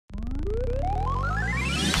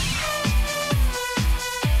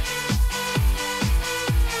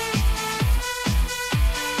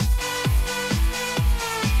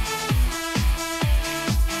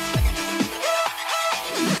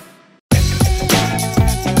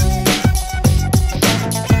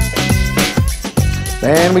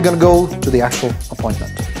Then we're going to go to the actual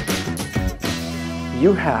appointment.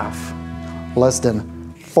 You have less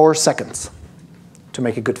than 4 seconds to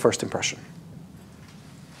make a good first impression.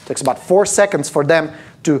 It takes about 4 seconds for them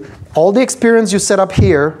to, all the experience you set up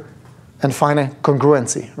here, and find a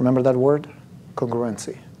congruency. Remember that word?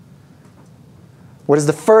 Congruency. What is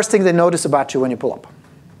the first thing they notice about you when you pull up?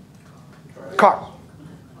 Car.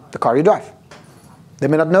 The car you drive. They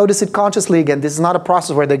may not notice it consciously. Again, this is not a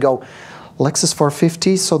process where they go, Lexus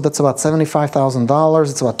 450, so that's about $75,000.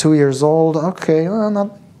 It's about 2 years old. Okay,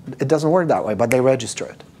 well, it doesn't work that way, but they register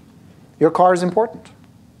it. Your car is important.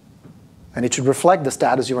 And it should reflect the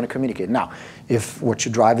status you want to communicate. Now, if what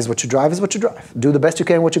you drive is what you drive is what you drive. Do the best you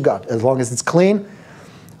can with what you got, as long as it's clean.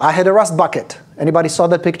 I had a rust bucket. Anybody saw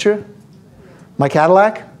that picture? My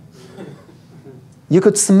Cadillac? You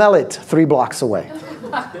could smell it 3 blocks away.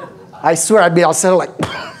 I swear I'd be outside like,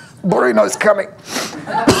 Borino is coming.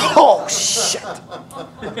 Oh, shit.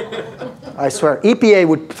 I swear. EPA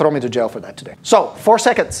would throw me to jail for that today. So, 4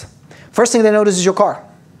 seconds. First thing they notice is your car.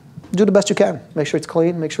 Do the best you can. Make sure it's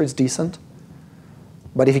clean. Make sure it's decent.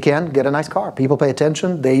 But if you can, get a nice car. People pay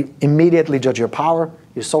attention. They immediately judge your power,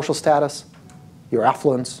 your social status, your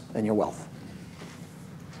affluence, and your wealth.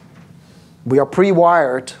 We are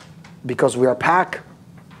pre-wired, because we are pack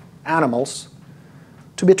animals,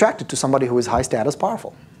 to be attracted to somebody who is high status,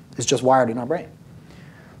 powerful. It's just wired in our brain.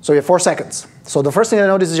 So you have 4 seconds. So the first thing they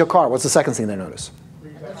notice is your car. What's the second thing they notice?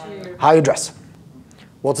 How you dress.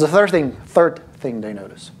 What's the third thing they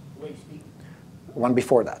notice? One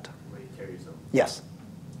before that. Yes.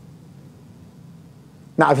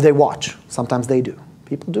 Now, if they watch, sometimes they do.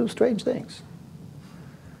 People do strange things.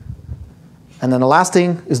 And then the last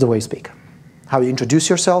thing is the way you speak. How you introduce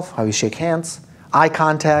yourself, how you shake hands, eye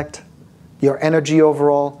contact, your energy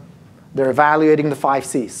overall. They're evaluating the 5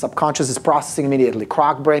 C's. Subconscious is processing immediately.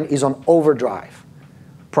 Croc brain is on overdrive,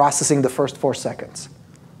 processing the first 4 seconds.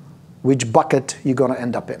 Which bucket you're going to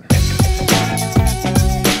end up in.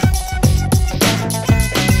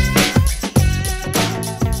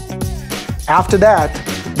 After that,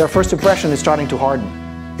 their first impression is starting to harden.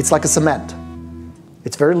 It's like a cement.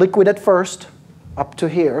 It's very liquid at first, up to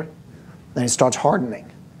here, then it starts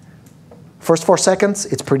hardening. First 4 seconds,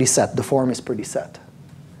 it's pretty set. The form is pretty set.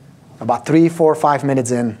 About 3, 4, 5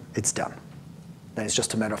 minutes in, it's done. Then it's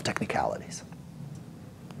just a matter of technicalities.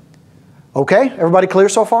 Okay, everybody clear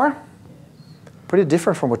so far? Pretty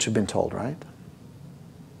different from what you've been told, right?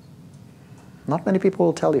 Not many people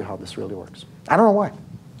will tell you how this really works. I don't know why.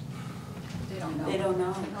 They don't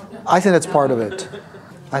know. I think that's part of it.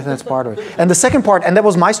 I think that's part of it. And the second part, and that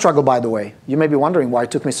was my struggle, by the way. You may be wondering why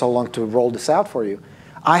it took me so long to roll this out for you.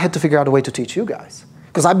 I had to figure out a way to teach you guys.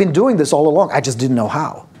 Because I've been doing this all along. I just didn't know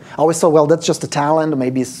how. I always thought, well, that's just a talent.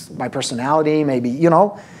 Maybe it's my personality. Maybe, you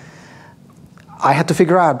know. I had to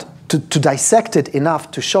figure out to dissect it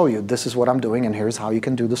enough to show you this is what I'm doing, and here's how you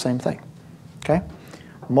can do the same thing. Okay?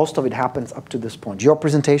 Most of it happens up to this point. Your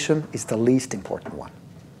presentation is the least important one.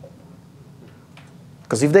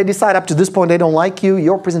 Because if they decide up to this point they don't like you,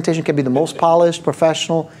 your presentation can be the most polished,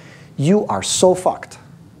 professional. You are so fucked.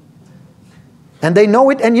 And they know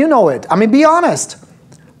it, and you know it. I mean, be honest.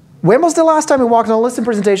 When was the last time you walked on a listening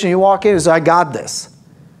presentation, you walk in and say, I got this,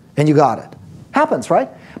 and you got it? Happens, right?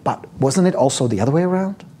 But wasn't it also the other way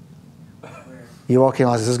around? You walk in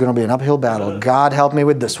like, this is going to be an uphill battle. God help me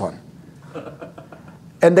with this one.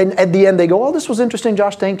 And then at the end they go, oh, this was interesting,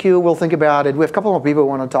 Josh, thank you. We'll think about it. We have a couple more people we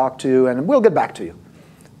want to talk to, and we'll get back to you.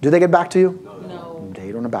 Do they get back to you? No.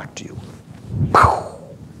 They don't get back to you.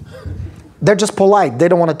 They're just polite. They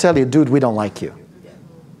don't want to tell you, dude, we don't like you.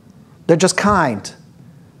 They're just kind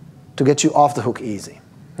to get you off the hook easy.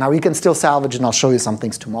 Now, you can still salvage, and I'll show you some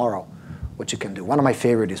things tomorrow, what you can do. One of my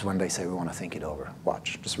favorite is when they say, we want to think it over.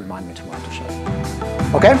 Watch. Just remind me tomorrow to show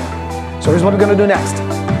you. Okay? So here's what we're going to do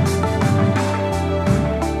next.